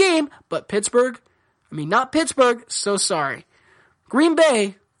close game, but not Pittsburgh, so sorry. Green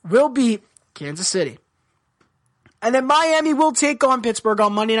Bay will beat Kansas City. And then Miami will take on Pittsburgh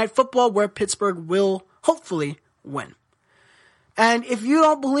on Monday Night Football, where Pittsburgh will hopefully win. And if you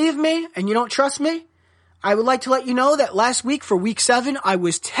don't believe me and you don't trust me, I would like to let you know that last week for Week 7, I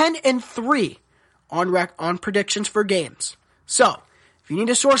was 10-3 on predictions for games. So, if you need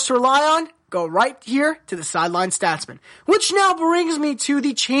a source to rely on, go right here to the Sideline Statsman. Which now brings me to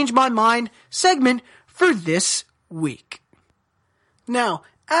the Change My Mind segment for this week. Now,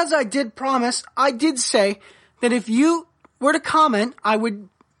 as I did promise, I did say that if you were to comment, I would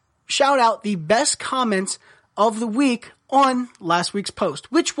shout out the best comments of the week on last week's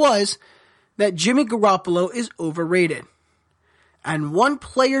post, which was that Jimmy Garoppolo is overrated. And one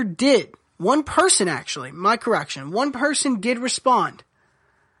person did respond.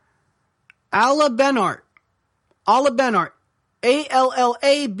 Alla Benart, Allabenart, Alla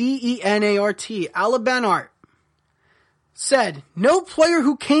Benart, said, no player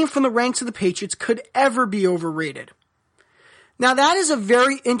who came from the ranks of the Patriots could ever be overrated. Now that is a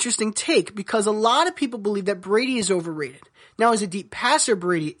very interesting take because a lot of people believe that Brady is overrated. Now as a deep passer,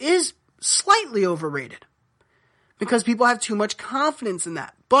 Brady is slightly overrated because people have too much confidence in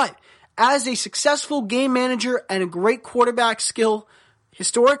that. But as a successful game manager and a great quarterback skill,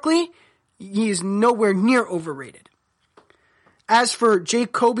 historically, he is nowhere near overrated. As for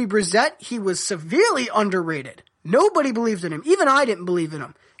Jacoby Brissett, he was severely underrated Nobody believed in him. Even I didn't believe in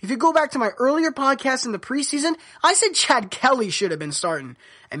him. If you go back to my earlier podcast in the preseason, I said Chad Kelly should have been starting.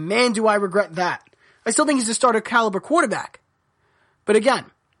 And man, do I regret that. I still think he's a starter caliber quarterback. But again,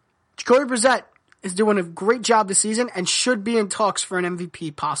 Jacoby Brissett is doing a great job this season and should be in talks for an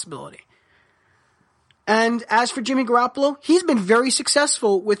MVP possibility. And as for Jimmy Garoppolo, he's been very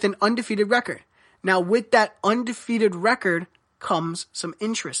successful with an undefeated record. Now, with that undefeated record comes some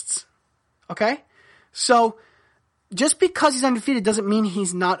interests. Okay? So, just because he's undefeated doesn't mean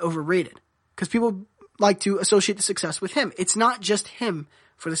he's not overrated. Because people like to associate the success with him. It's not just him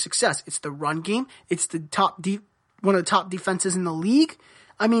for the success. It's the run game. It's the one of the top defenses in the league.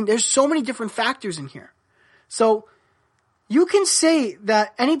 I mean, there's so many different factors in here. So, you can say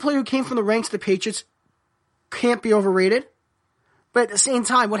that any player who came from the ranks of the Patriots can't be overrated. But at the same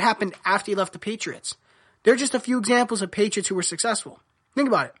time, what happened after he left the Patriots? There are just a few examples of Patriots who were successful. Think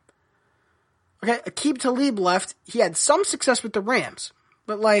about it. Okay, Aqib Talib left. He had some success with the Rams.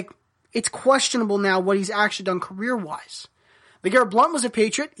 But, it's questionable now what he's actually done career-wise. LeGarrette Blount was a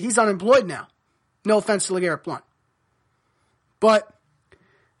Patriot. He's unemployed now. No offense to LeGarrette Blount. But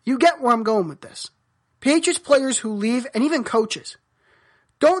you get where I'm going with this. Patriots players who leave, and even coaches,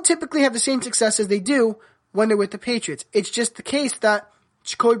 don't typically have the same success as they do when they're with the Patriots. It's just the case that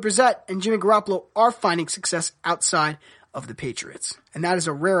Jacoby Brissett and Jimmy Garoppolo are finding success outside of the Patriots. And that is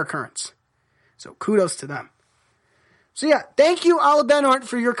a rare occurrence. So kudos to them. So yeah, thank you, Ala Benhart,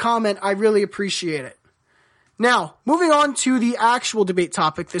 for your comment. I really appreciate it. Now, moving on to the actual debate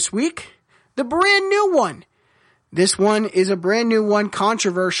topic this week, the brand new one. This one is a brand new one,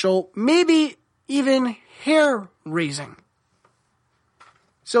 controversial, maybe even hair-raising.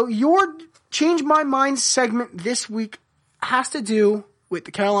 So your Change My Mind segment this week has to do with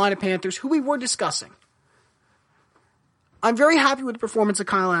the Carolina Panthers, who we were discussing. I'm very happy with the performance of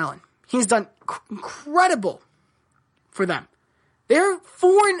Kyle Allen. He's done incredible for them. They're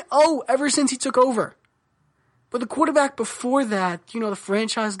 4-0 ever since he took over. But the quarterback before that, the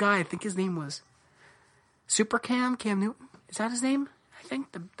franchise guy, I think his name was Cam Newton. Is that his name? I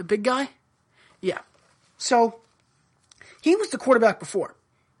think, the big guy? Yeah. So, he was the quarterback before.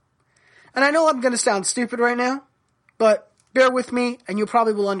 And I know I'm going to sound stupid right now, but bear with me and you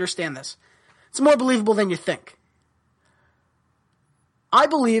probably will understand this. It's more believable than you think. I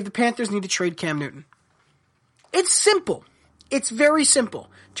believe the Panthers need to trade Cam Newton. It's simple. It's very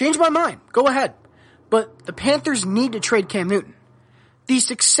simple. Change my mind. Go ahead. But the Panthers need to trade Cam Newton. The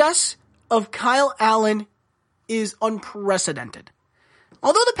success of Kyle Allen is unprecedented.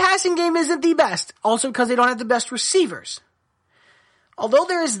 Although the passing game isn't the best, also because they don't have the best receivers. Although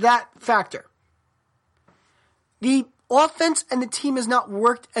there is that factor, the offense and the team has not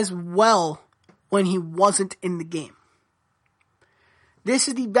worked as well when he wasn't in the game. This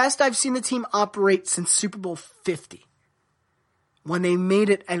is the best I've seen the team operate since Super Bowl 50. When they made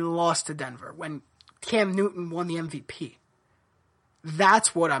it and lost to Denver. When Cam Newton won the MVP.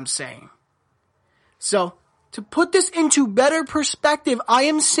 That's what I'm saying. So, to put this into better perspective, I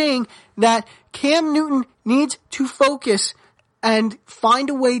am saying that Cam Newton needs to focus and find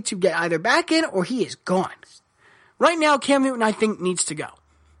a way to get either back in or he is gone. Right now, Cam Newton, I think, needs to go.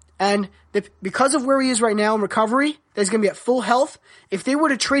 And because of where he is right now in recovery, that he's going to be at full health. If they were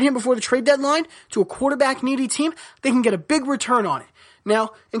to trade him before the trade deadline to a quarterback-needy team, they can get a big return on it.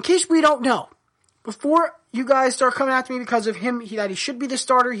 Now, in case we don't know, before you guys start coming after me because of him, that he should be the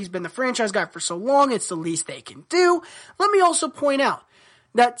starter, he's been the franchise guy for so long, it's the least they can do. Let me also point out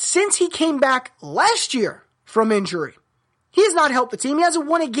that since he came back last year from injury, he has not helped the team. He hasn't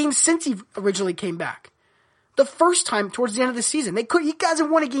won a game since he originally came back. The first time towards the end of the season. He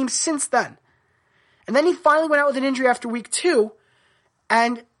hasn't won a game since then. And then he finally went out with an injury after week 2.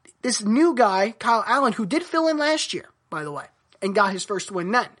 And this new guy, Kyle Allen, who did fill in last year, by the way, and got his first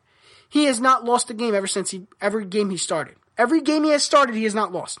win then. He has not lost a game ever since every game he started. Every game he has started, he has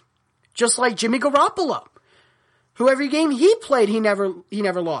not lost. Just like Jimmy Garoppolo, who every game he played, he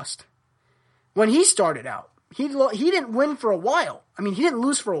never lost. When he started out, he didn't win for a while. I mean, he didn't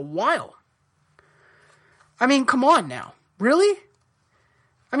lose for a while. I mean, come on now. Really?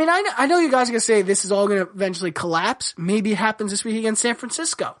 I mean, I know you guys are going to say this is all going to eventually collapse. Maybe it happens this week against San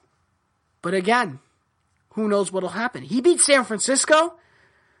Francisco. But again, who knows what'll happen. He beat San Francisco.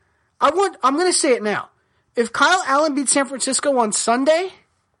 I'm going to say it now. If Kyle Allen beats San Francisco on Sunday,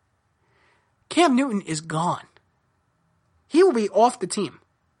 Cam Newton is gone. He will be off the team.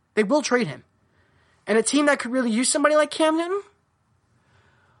 They will trade him. And a team that could really use somebody like Cam Newton,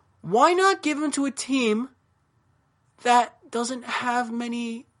 why not give him to a team that doesn't have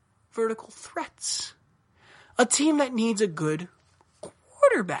many vertical threats? A team that needs a good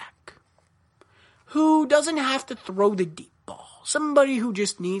quarterback. who doesn't have to throw the deep ball. Somebody who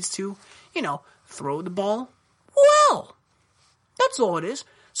just needs to, throw the ball well. That's all it is.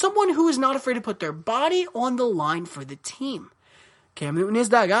 Someone who is not afraid to put their body on the line for the team. Cam Newton is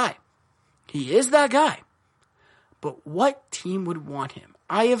that guy. He is that guy. But what team would want him?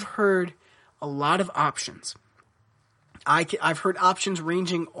 I have heard a lot of options. I've heard options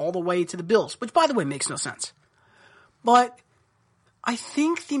ranging all the way to the Bills, which, by the way, makes no sense. But I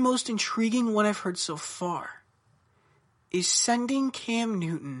think the most intriguing one I've heard so far is sending Cam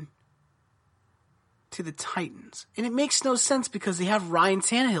Newton to the Titans. And it makes no sense because they have Ryan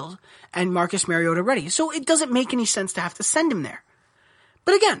Tannehill and Marcus Mariota ready. So it doesn't make any sense to have to send him there.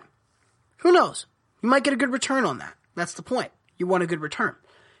 But again, who knows? You might get a good return on that. That's the point. You want a good return.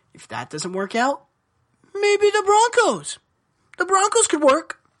 If that doesn't work out, maybe the Broncos. The Broncos could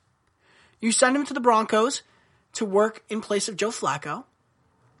work. You send him to the Broncos to work in place of Joe Flacco,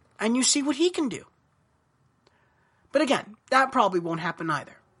 and you see what he can do. But again, that probably won't happen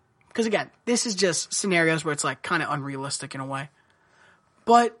either. Because again, this is just scenarios where it's like kind of unrealistic in a way.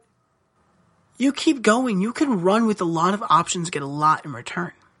 But you keep going. You can run with a lot of options, get a lot in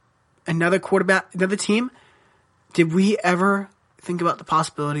return. Another quarterback, another team. Did we ever think about the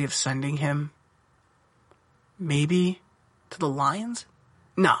possibility of sending him maybe to the Lions?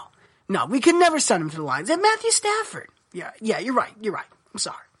 No, we could never send him to the Lions. And Matthew Stafford. Yeah, you're right. I'm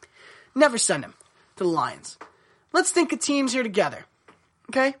sorry. Never send him to the Lions. Let's think of teams here together.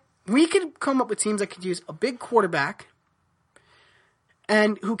 Okay? We could come up with teams that could use a big quarterback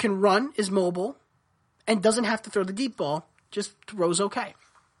and who can run, is mobile, and doesn't have to throw the deep ball, just throws okay.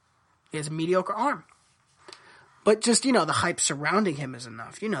 He has a mediocre arm. But just, the hype surrounding him is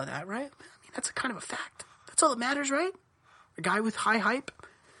enough. You know that, right? I mean, that's a kind of a fact. That's all that matters, right? A guy with high hype.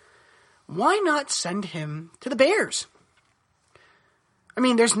 Why not send him to the Bears? I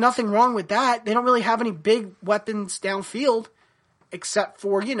mean, there's nothing wrong with that. They don't really have any big weapons downfield except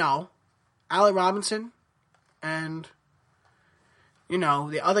for, Allen Robinson and,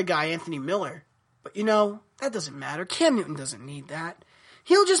 the other guy, Anthony Miller. But, that doesn't matter. Cam Newton doesn't need that.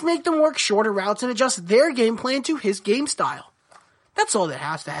 He'll just make them work shorter routes and adjust their game plan to his game style. That's all that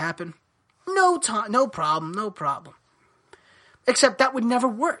has to happen. No problem. Except that would never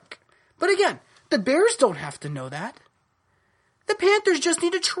work. But again, the Bears don't have to know that. The Panthers just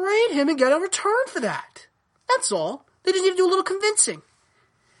need to trade him and get a return for that. That's all. They just need to do a little convincing.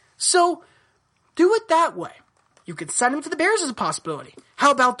 So, do it that way. You could send him to the Bears as a possibility.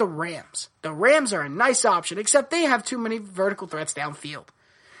 How about the Rams? The Rams are a nice option, except they have too many vertical threats downfield.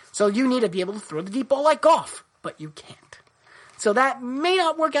 So you need to be able to throw the deep ball like Goff, but you can't. So that may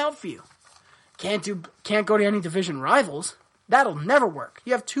not work out for you. Can't go to any division rivals. That'll never work.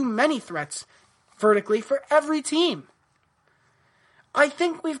 You have too many threats vertically for every team. I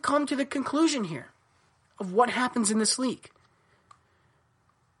think we've come to the conclusion here of what happens in this league.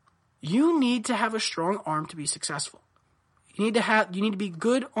 You need to have a strong arm to be successful. You need to be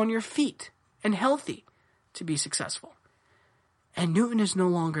good on your feet and healthy to be successful. And Newton is no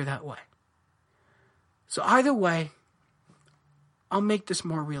longer that way. So either way, I'll make this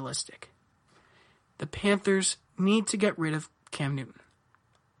more realistic. The Panthers need to get rid of Cam Newton.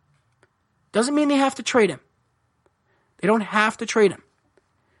 Doesn't mean they have to trade him. They don't have to trade him.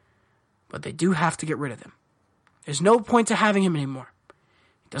 But they do have to get rid of him. There's no point to having him anymore.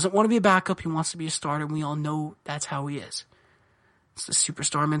 He doesn't want to be a backup. He wants to be a starter. And we all know that's how he is. It's the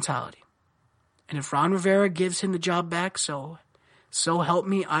superstar mentality. And if Ron Rivera gives him the job back, so help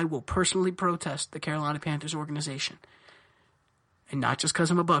me, I will personally protest the Carolina Panthers organization. And not just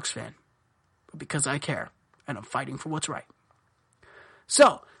because I'm a Bucs fan, but because I care. And I'm fighting for what's right.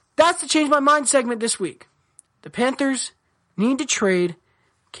 So, that's the Change My Mind segment this week. The Panthers need to trade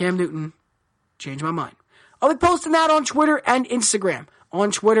Cam Newton. Change my mind. I'll be posting that on Twitter and Instagram.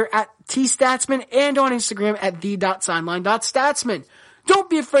 On Twitter at tstatsman and on Instagram at the.sideline.statsman. Don't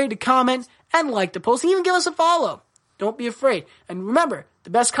be afraid to comment and like the post and even give us a follow. Don't be afraid. And remember, the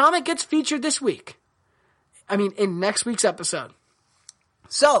best comment gets featured this week. In next week's episode.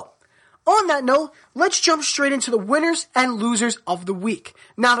 So, on that note, let's jump straight into the winners and losers of the week.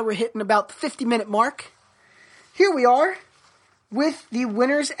 Now that we're hitting about the 50-minute mark, here we are with the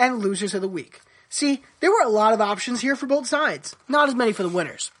winners and losers of the week. See, there were a lot of options here for both sides. Not as many for the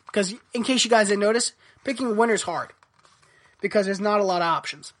winners. Because in case you guys didn't notice, picking a winner is hard. Because there's not a lot of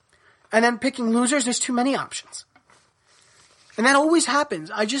options. And then picking losers, there's too many options. And that always happens.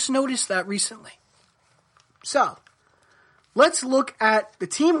 I just noticed that recently. So, let's look at the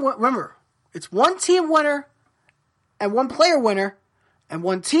team. Remember, it's one team winner and one player winner and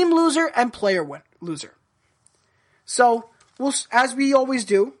one team loser and player loser. So, as we always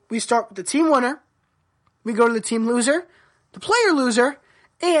do, we start with the team winner we go to the team loser, the player loser,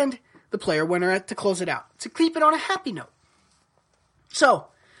 and the player winner to close it out, to keep it on a happy note. So,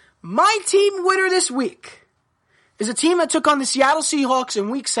 my team winner this week is a team that took on the Seattle Seahawks in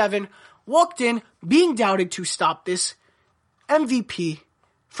Week 7, walked in being doubted to stop this MVP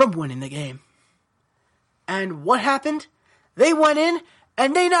from winning the game. And what happened? They went in,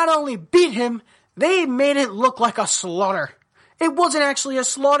 and they not only beat him, they made it look like a slaughter. It wasn't actually a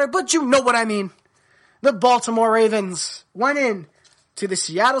slaughter, but you know what I mean. The Baltimore Ravens went in to the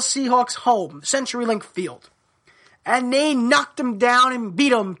Seattle Seahawks home, CenturyLink Field, and they knocked them down and beat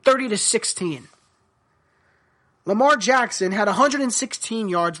them 30-16. Lamar Jackson had 116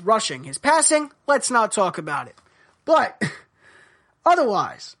 yards rushing. His passing, let's not talk about it. But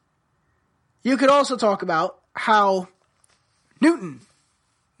otherwise, you could also talk about how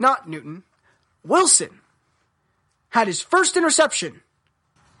Wilson had his first interception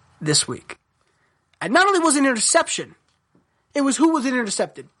this week. And not only was it an interception, it was who was it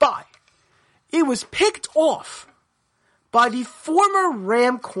intercepted by. It was picked off by the former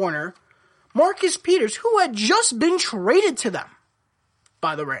Ram corner, Marcus Peters, who had just been traded to them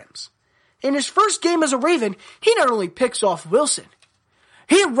by the Rams. In his first game as a Raven, he not only picks off Wilson,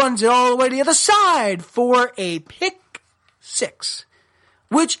 he runs it all the way to the other side for a pick 6,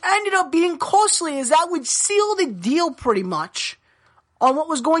 which ended up being costly, as that would seal the deal pretty much on what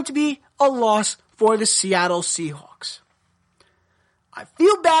was going to be a loss for the Seattle Seahawks. I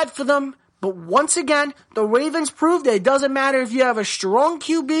feel bad for them, but once again, the Ravens proved that it doesn't matter if you have a strong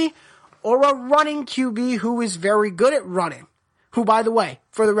QB or a running QB who is very good at running. Who, by the way,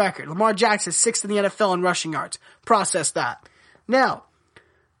 for the record, Lamar Jackson is 6th in the NFL in rushing yards. Process that. Now,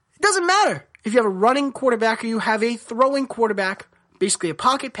 it doesn't matter if you have a running quarterback or you have a throwing quarterback, basically a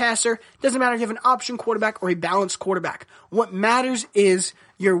pocket passer. It doesn't matter if you have an option quarterback or a balanced quarterback. What matters is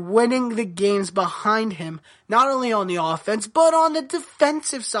you're winning the games behind him, not only on the offense, but on the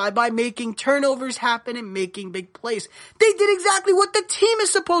defensive side by making turnovers happen and making big plays. They did exactly what the team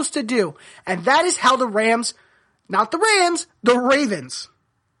is supposed to do. And that is how the Ravens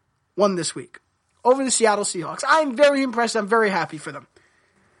won this week over the Seattle Seahawks. I'm very impressed. I'm very happy for them.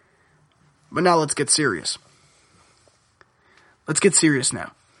 But now let's get serious. Let's get serious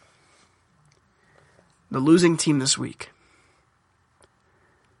now. The losing team this week.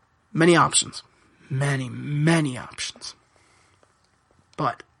 Many options. Many options.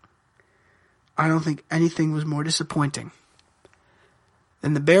 But I don't think anything was more disappointing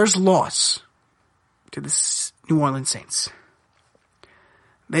than the Bears' loss to the New Orleans Saints.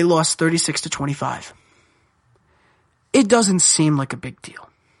 They lost 36-25. It doesn't seem like a big deal,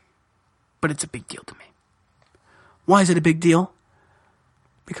 but it's a big deal to me. Why is it a big deal?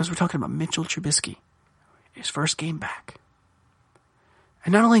 Because we're talking about Mitchell Trubisky, his first game back.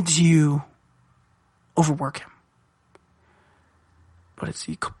 And not only do you overwork him, but it's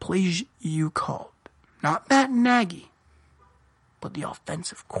the plays you called. Not Matt Nagy, but the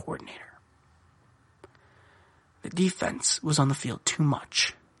offensive coordinator. The defense was on the field too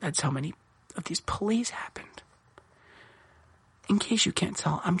much. That's how many of these plays happened. In case you can't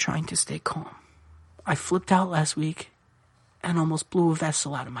tell, I'm trying to stay calm. I flipped out last week and almost blew a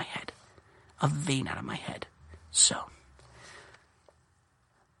vessel out of my head. A vein out of my head. So,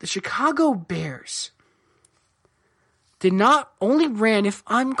 the Chicago Bears did not only ran, if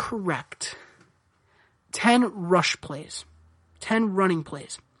I'm correct, 10 rush plays, 10 running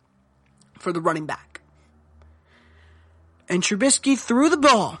plays for the running back. And Trubisky threw the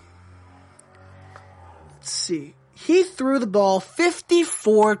ball. Let's see. He threw the ball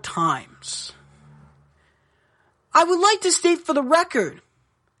 54 times. I would like to state for the record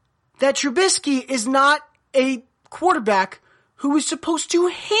that Trubisky is not a quarterback who is supposed to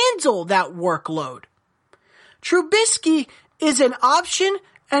handle that workload. Trubisky is an option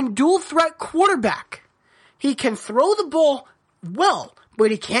and dual threat quarterback. He can throw the ball well,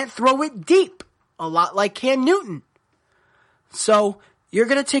 but he can't throw it deep, a lot like Cam Newton. So you're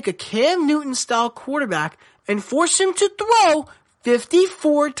going to take a Cam Newton style quarterback and force him to throw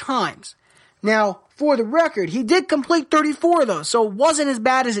 54 times. Now, for the record, he did complete 34 of those, so it wasn't as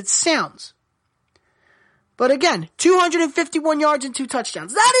bad as it sounds. But again, 251 yards and 2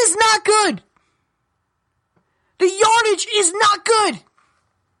 touchdowns. That is not good. The yardage is not good.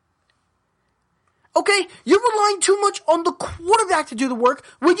 Okay, you're relying too much on the quarterback to do the work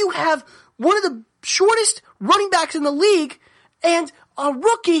when you have one of the shortest running backs in the league and a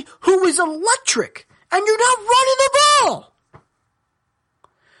rookie who is electric, and you're not running the ball.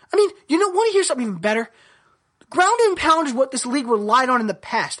 I mean, want to hear something even better? Ground and pound is what this league relied on in the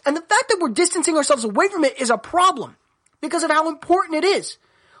past. And the fact that we're distancing ourselves away from it is a problem because of how important it is.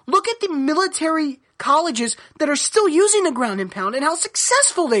 Look at the military colleges that are still using the ground and pound and how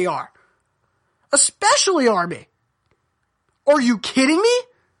successful they are. Especially Army. Are you kidding me?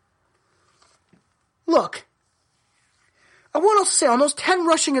 Look, I want to also say on those 10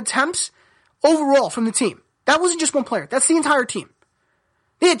 rushing attempts overall from the team, that wasn't just one player. That's the entire team.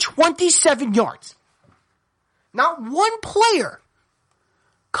 They had 27 yards. Not one player.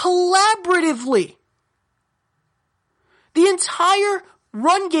 Collaboratively. The entire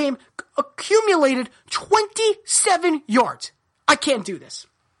run game accumulated 27 yards. I can't do this.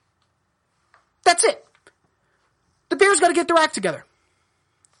 That's it. The Bears got to get their act together.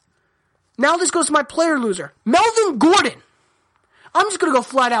 Now this goes to my player loser, Melvin Gordon. I'm just going to go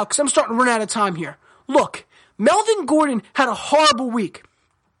flat out because I'm starting to run out of time here. Look, Melvin Gordon had a horrible week.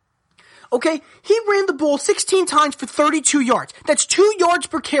 Okay, he ran the ball 16 times for 32 yards. That's 2 yards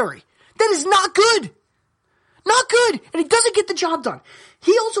per carry. That is not good. Not good. And he doesn't get the job done.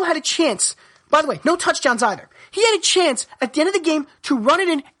 He also had a chance. By the way, no touchdowns either. He had a chance at the end of the game to run it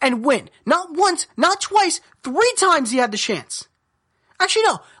in and win. Not once, not twice, 3 times he had the chance. Actually,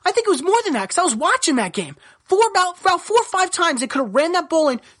 no. I think it was more than that because I was watching that game. About 4 or 5 times they could have ran that ball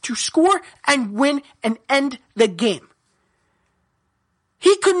in to score and win and end the game.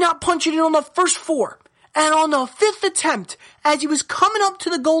 He could not punch it in on the first 4. And on the 5th attempt, as he was coming up to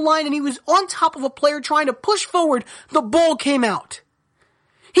the goal line and he was on top of a player trying to push forward, the ball came out.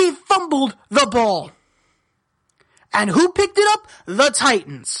 He fumbled the ball. And who picked it up? The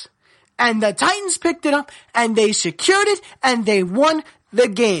Titans. And the Titans picked it up and they secured it and they won the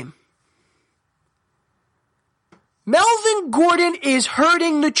game. Melvin Gordon is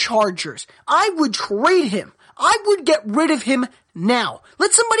hurting the Chargers. I would trade him. I would get rid of him now.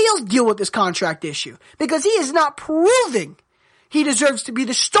 Let somebody else deal with this contract issue because he is not proving he deserves to be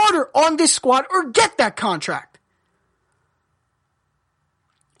the starter on this squad or get that contract.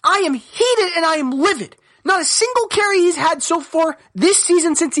 I am heated and I am livid. Not a single carry he's had so far this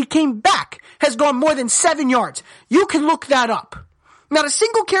season since he came back has gone more than 7 yards. You can look that up. Not a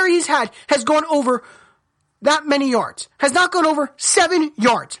single carry he's had has gone over that many yards. Has not gone over 7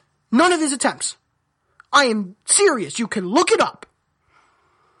 yards. None of his attempts. I am serious. You can look it up.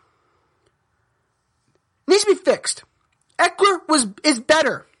 Needs to be fixed. Eckler is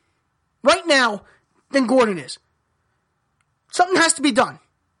better right now than Gordon is. Something has to be done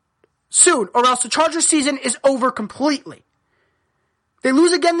soon, or else the Chargers season is over completely. They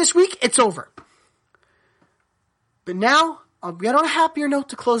lose again this week, it's over. But now, I'll get on a happier note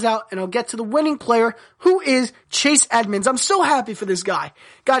to close out, and I'll get to the winning player, who is Chase Edmonds. I'm so happy for this guy.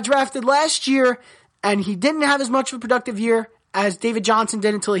 Got drafted last year, and he didn't have as much of a productive year as David Johnson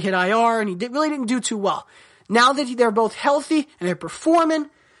did until he hit IR, and he really didn't do too well. Now that they're both healthy and they're performing,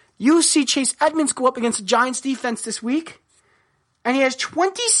 you see Chase Edmonds go up against the Giants defense this week, and he has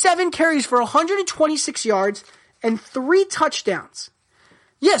 27 carries for 126 yards and 3 touchdowns.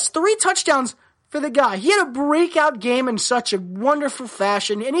 Yes, 3 touchdowns for the guy. He had a breakout game in such a wonderful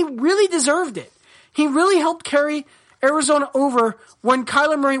fashion, and he really deserved it. He really helped carry Arizona over when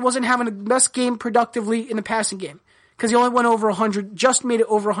Kyler Murray wasn't having the best game productively in the passing game, because he only went over 100, just made it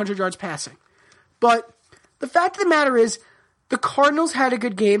over 100 yards passing. But the fact of the matter is, the Cardinals had a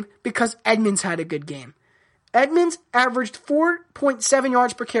good game because Edmonds had a good game. Edmonds averaged 4.7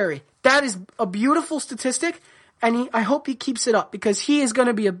 yards per carry. That is a beautiful statistic, and I hope he keeps it up because he is going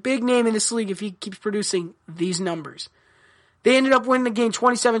to be a big name in this league if he keeps producing these numbers. They ended up winning the game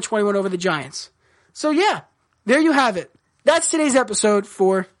 27-21 over the Giants. So yeah, there you have it. That's today's episode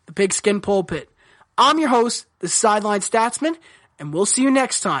for the Pigskin Pulpit. I'm your host, the Sideline Statsman, and we'll see you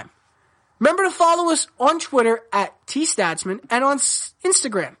next time. Remember to follow us on Twitter at tstatsman and on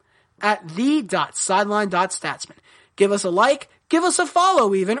Instagram at the.sideline.statsman. Give us a like, give us a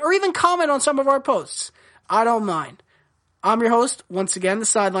follow even, or even comment on some of our posts. I don't mind. I'm your host, once again, the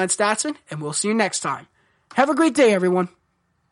Sideline Statsman, and we'll see you next time. Have a great day, everyone.